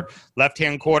lower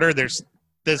left-hand corner, there's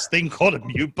this thing called a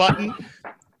mute button.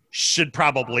 Should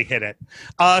probably hit it.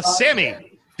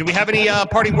 Sammy, do we have any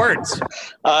parting words?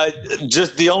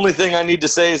 Just the only thing I need to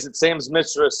say is that Sam's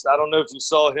mistress, I don't know if you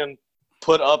saw him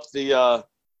put up the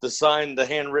sign, the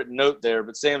handwritten note there,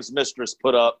 but Sam's mistress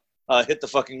put up, hit the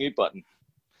fucking mute button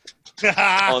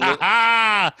on the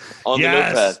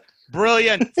notepad.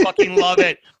 Brilliant. Fucking love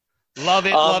it. Love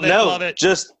it.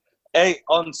 Just,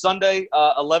 on Sunday,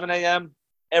 11 a.m.,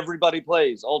 everybody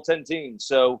plays, all 10 teams.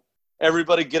 So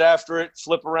everybody get after it,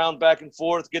 flip around back and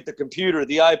forth, get the computer,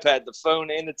 the iPad, the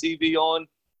phone, and the TV on.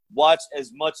 Watch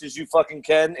as much as you fucking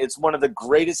can. It's one of the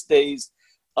greatest days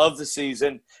of the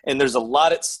season, and there's a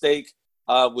lot at stake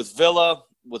with Villa,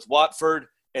 with Watford,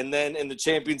 and then in the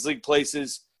Champions League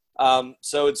places.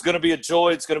 So it's going to be a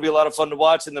joy. It's going to be a lot of fun to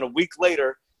watch. And then a week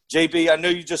later, JB, I know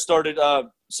you just started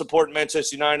supporting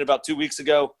Manchester United about 2 weeks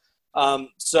ago.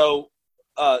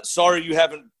 Sorry you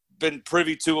haven't been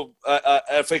privy to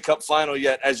a FA Cup final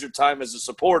yet as your time as a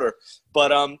supporter.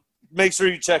 But make sure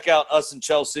you check out us and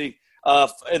Chelsea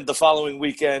in the following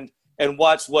weekend and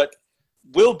watch what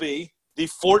will be the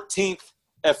 14th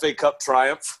FA Cup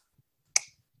triumph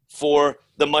for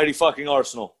the mighty fucking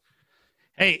Arsenal.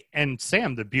 Hey, and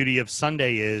Sam, the beauty of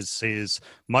Sunday is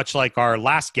much like our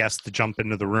last guest to jump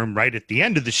into the room right at the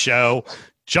end of the show,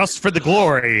 just for the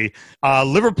glory,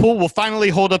 Liverpool will finally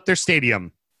hold up their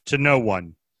stadium to no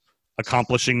one,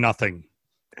 accomplishing nothing,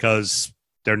 because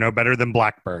they're no better than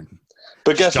Blackburn.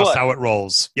 But guess just what? how it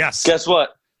rolls. Yes. Guess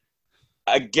what?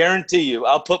 I guarantee you,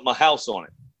 I'll put my house on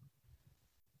it.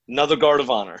 Another guard of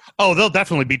honor. Oh, there'll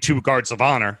definitely be 2 guards of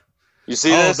honor. You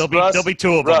see this? There'll be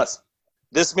 2 of them. Russ,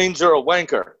 this means you're a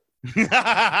wanker.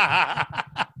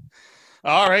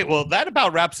 All right. Well, that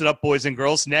about wraps it up, boys and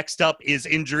girls. Next up is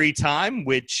Injury Time,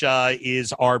 which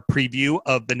is our preview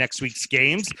of the next week's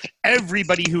games.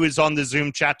 Everybody who is on the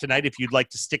Zoom chat tonight, if you'd like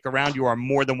to stick around, you are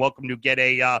more than welcome to get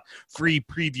a free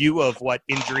preview of what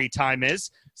Injury Time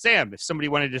is. Sam, if somebody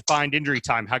wanted to find Injury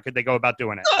Time, how could they go about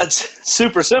doing it? It's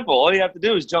super simple. All you have to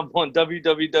do is jump on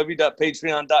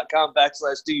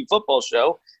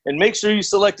www.patreon.com/DUFootballShow and make sure you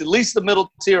select at least the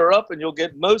middle tier up, and you'll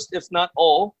get most, if not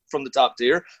all, from the top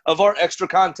tier of our extra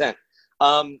content.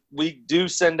 We do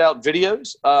send out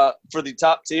videos for the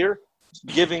top tier,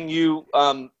 giving you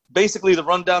basically the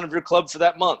rundown of your club for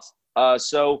that month.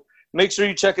 So make sure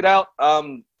you check it out.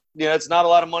 It's not a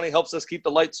lot of money, helps us keep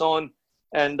the lights on,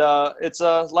 and it's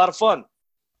a lot of fun.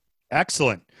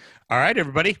 Excellent. All right,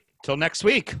 everybody. Till next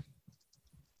week.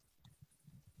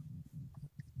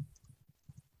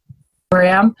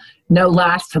 Graham, no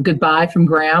last goodbye from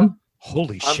Graham.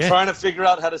 Holy I'm shit. trying to figure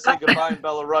out how to say goodbye in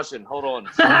Belarusian. Hold on.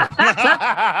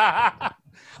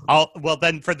 Well,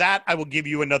 then for that, I will give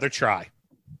you another try.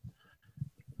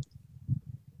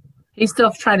 He's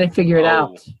still trying to figure it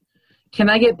out. Can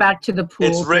I get back to the pool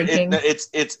It's written. drinking?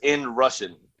 It's in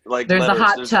Russian. Like There's letters. a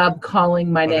hot tub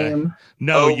calling my Okay. name.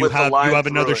 No, Oh, you with the have line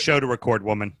another through it. show to record,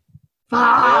 woman.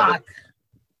 Fuck.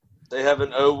 They have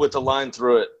an O with a line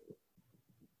through it.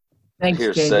 Thanks,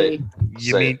 Here, JD.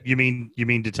 say it. You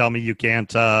mean to tell me you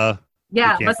can't Yeah, You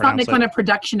can't let's not make pronounce fun of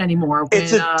production anymore.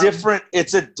 It's when,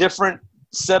 a different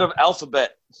set of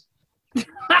alphabet.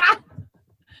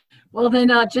 Well, then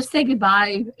just say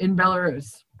goodbye in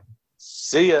Belarus.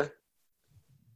 See ya.